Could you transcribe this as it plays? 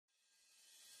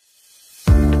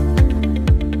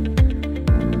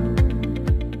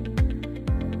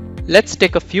Let's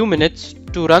take a few minutes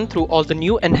to run through all the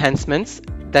new enhancements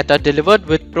that are delivered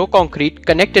with ProConcrete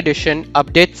Connect Edition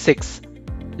Update 6.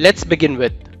 Let's begin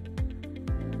with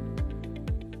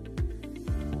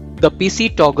the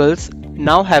PC toggles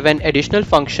now have an additional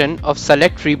function of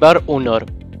Select Rebar Owner.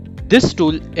 This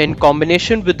tool, in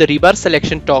combination with the Rebar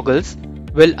selection toggles,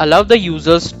 will allow the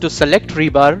users to select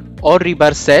rebar or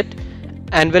rebar set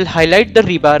and will highlight the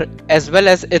rebar as well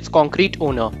as its concrete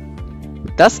owner,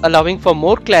 thus allowing for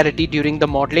more clarity during the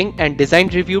modeling and design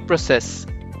review process.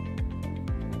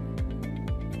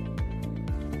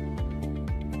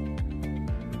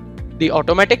 The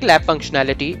automatic lap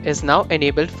functionality is now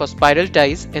enabled for spiral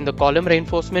ties in the column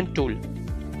reinforcement tool.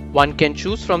 One can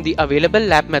choose from the available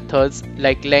lap methods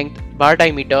like length, bar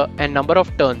diameter, and number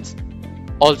of turns.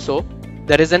 Also,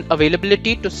 there is an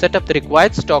availability to set up the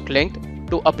required stock length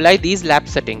to apply these lap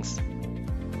settings.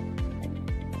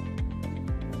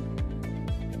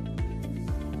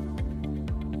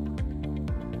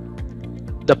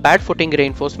 The pad footing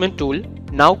reinforcement tool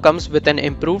now comes with an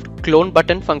improved clone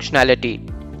button functionality.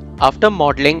 After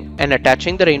modeling and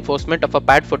attaching the reinforcement of a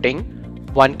pad footing,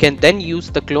 one can then use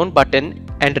the clone button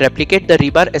and replicate the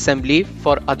rebar assembly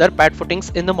for other pad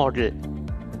footings in the model.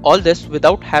 All this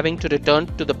without having to return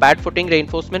to the pad footing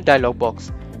reinforcement dialog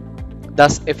box,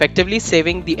 thus effectively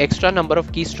saving the extra number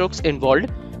of keystrokes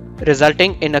involved,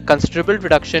 resulting in a considerable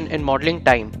reduction in modeling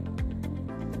time.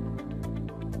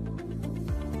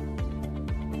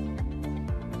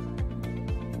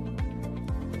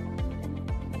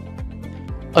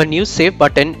 A new Save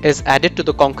button is added to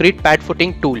the concrete pad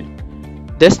footing tool.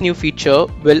 This new feature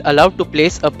will allow to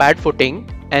place a pad footing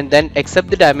and then accept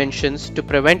the dimensions to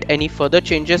prevent any further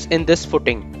changes in this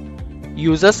footing.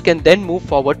 Users can then move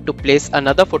forward to place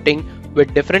another footing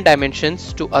with different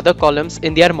dimensions to other columns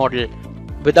in their model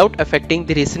without affecting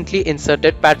the recently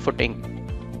inserted pad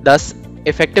footing, thus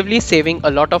effectively saving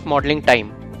a lot of modeling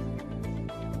time.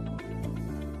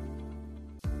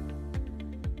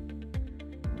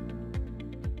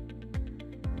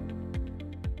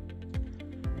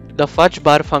 The Fudge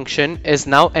Bar function is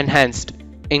now enhanced,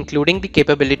 including the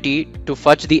capability to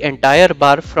fudge the entire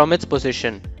bar from its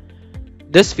position.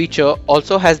 This feature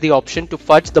also has the option to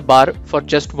fudge the bar for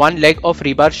just one leg of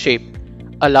rebar shape,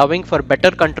 allowing for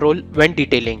better control when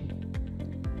detailing.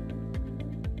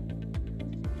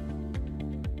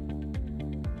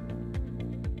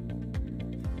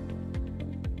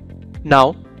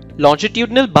 Now,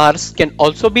 longitudinal bars can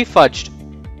also be fudged,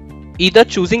 either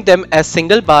choosing them as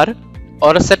single bar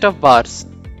or a set of bars.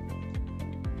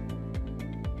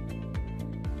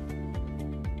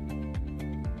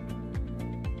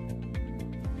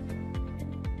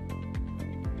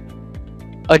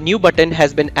 A new button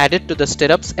has been added to the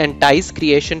Stirrups and Ties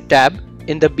Creation tab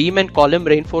in the Beam and Column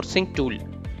Reinforcing tool,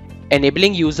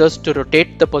 enabling users to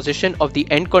rotate the position of the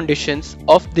end conditions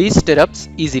of these stirrups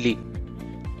easily.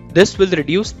 This will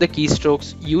reduce the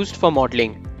keystrokes used for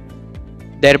modeling,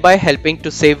 thereby helping to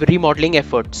save remodeling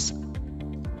efforts.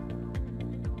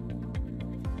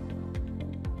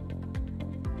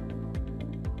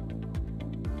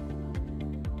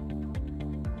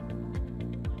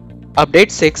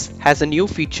 Update-6 has a new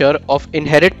feature of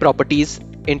Inherit Properties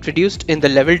introduced in the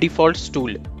Level Defaults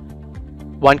tool.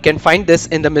 One can find this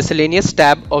in the Miscellaneous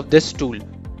tab of this tool.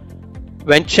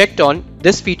 When checked on,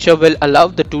 this feature will allow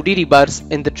the 2D rebars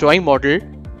in the drawing model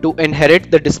to inherit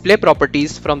the display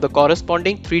properties from the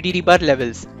corresponding 3D rebar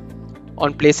levels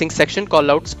on placing section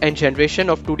callouts and generation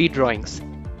of 2D drawings,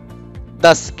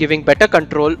 thus giving better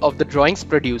control of the drawings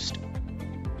produced.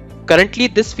 Currently,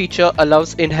 this feature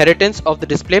allows inheritance of the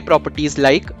display properties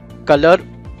like color,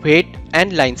 weight,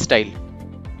 and line style.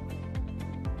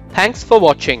 Thanks for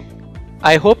watching.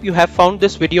 I hope you have found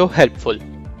this video helpful.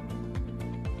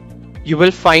 You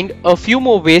will find a few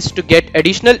more ways to get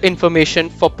additional information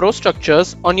for Pro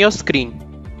structures on your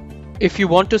screen. If you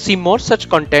want to see more such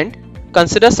content,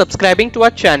 consider subscribing to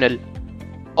our channel.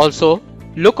 Also,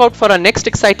 look out for our next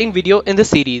exciting video in the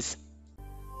series.